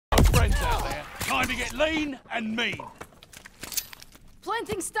Time to get lean and mean.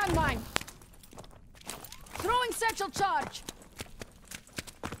 Planting stun mine. Throwing satchel charge.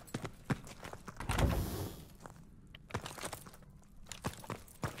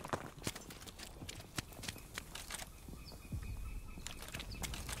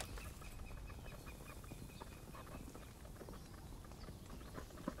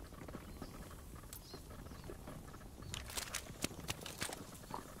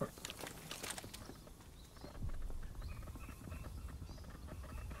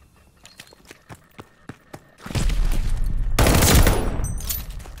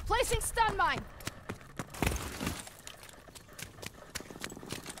 Placing stun mine.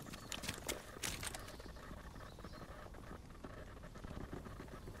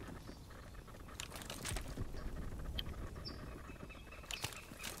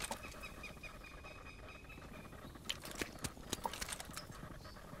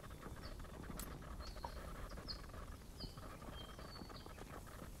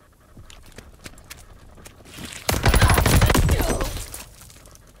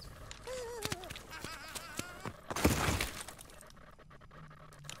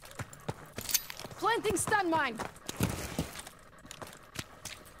 Planting stun mine.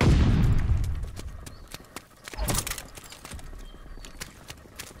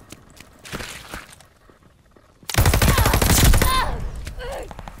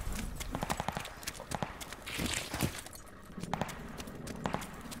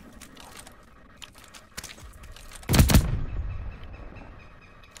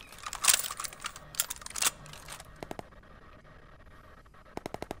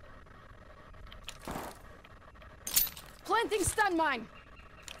 Planting stun mine.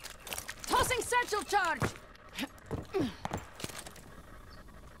 Tossing satchel charge.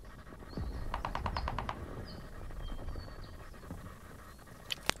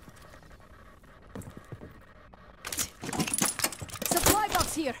 Supply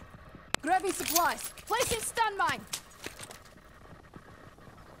box here. Grabbing supplies. Placing stun mine.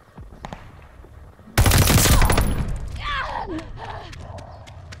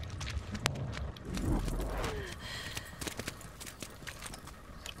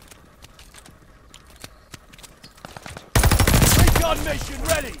 Recon mission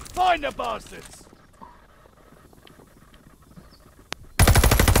ready. Find the bastards.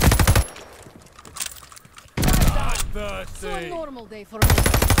 It's a normal day for me.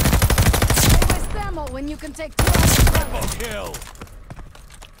 They waste ammo when you can take 2 hours. Triple kill.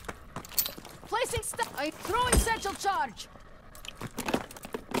 Placing I'm throwing satchel charge.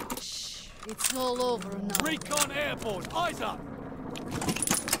 Shh, it's all over now. Recon airborne. Eyes up.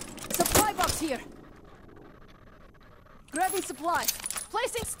 Supply box here. Grabbing supplies.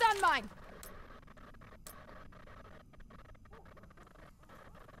 Placing stun mine.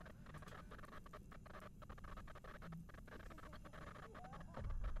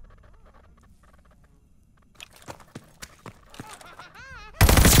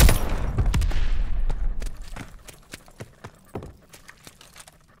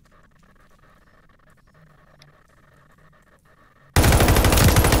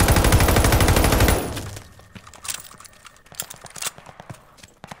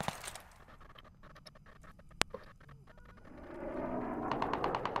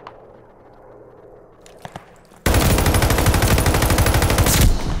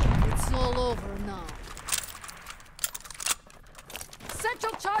 Over now.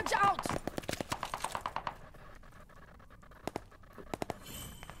 Satchel charge out.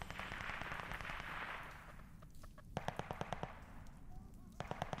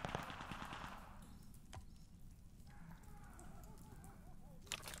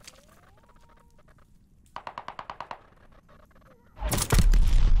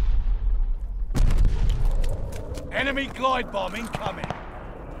 Enemy glide bomb incoming.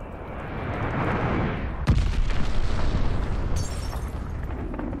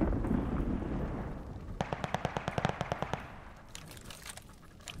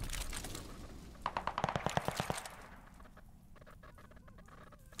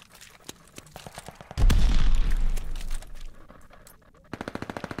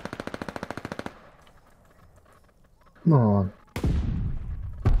 Come on.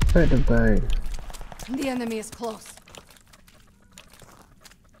 Take the bait. The enemy is close.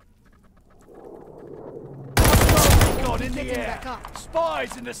 God in the air.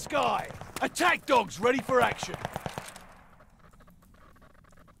 Spies in the sky. Attack dogs ready for action.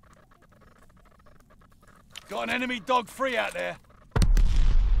 Got an enemy dog free out there.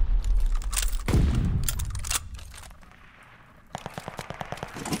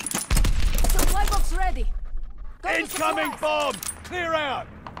 Supply box ready. Incoming bomb! Clear out!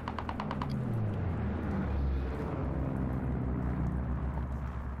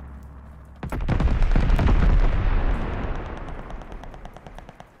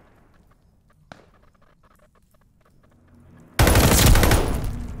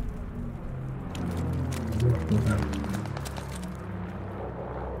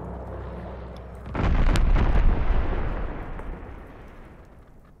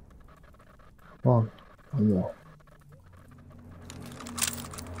 One more.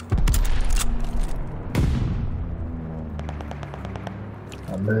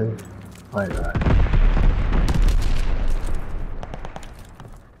 And move over.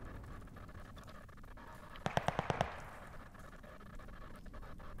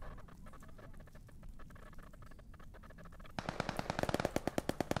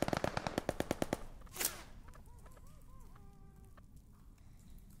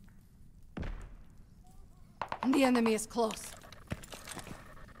 The enemy is close.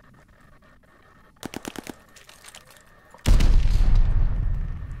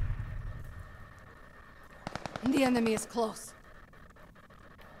 The enemy is close.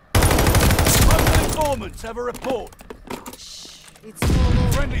 Local informants have a report. Shh, it's all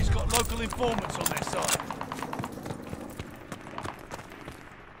over. Friendly's got local informants on their side.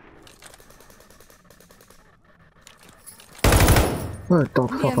 Where the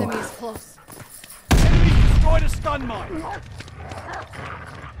dog The fuck enemy off? is close. Enemy destroyed a stun mine.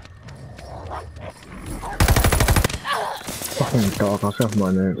 Fucking dog, I'll self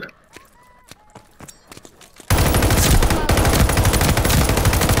my move.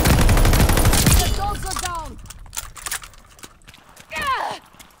 The dogs are down.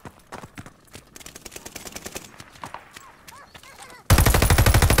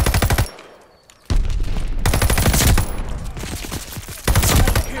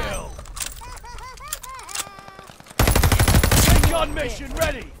 Kill. Recon mission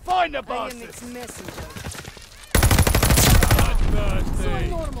ready. Find the I am bastards. its messenger. That's So a thirsty.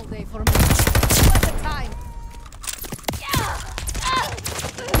 normal day for me. What a time.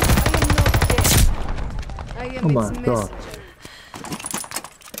 I am Oh its my God. messenger.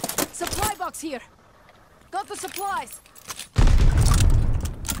 Supply box here. Got the supplies.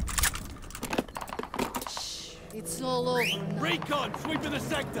 Shh, it's all over now. Recon sweeping the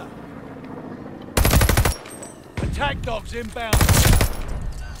sector. Attack dogs inbound.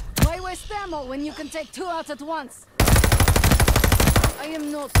 Why waste ammo when you can take two out at once? I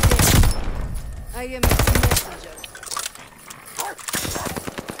am not dead. I am its messenger.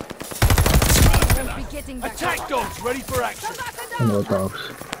 I won't be getting back. Attack dogs ready for action. No dogs.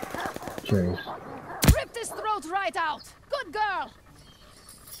 Jeez. Ripped his throat right out. Good girl.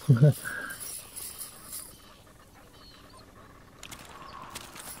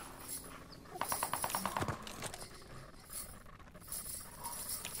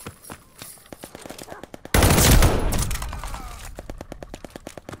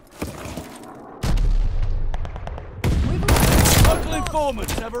 Local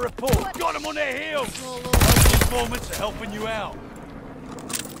informants have a report. Got them on their heels. All over. Local informants are helping you out.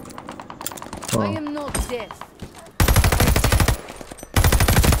 I Oh, am not dead.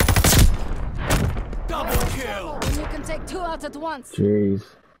 Double kill. When you can take two out at once. jeez.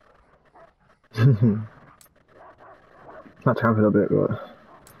 That time a little bit, but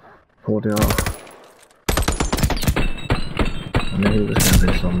pulled it off. I knew he was going to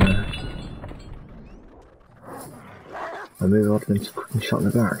be somewhere. I knew I'd been shot in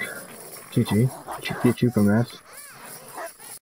the back. GG. GG, BrummyAdz.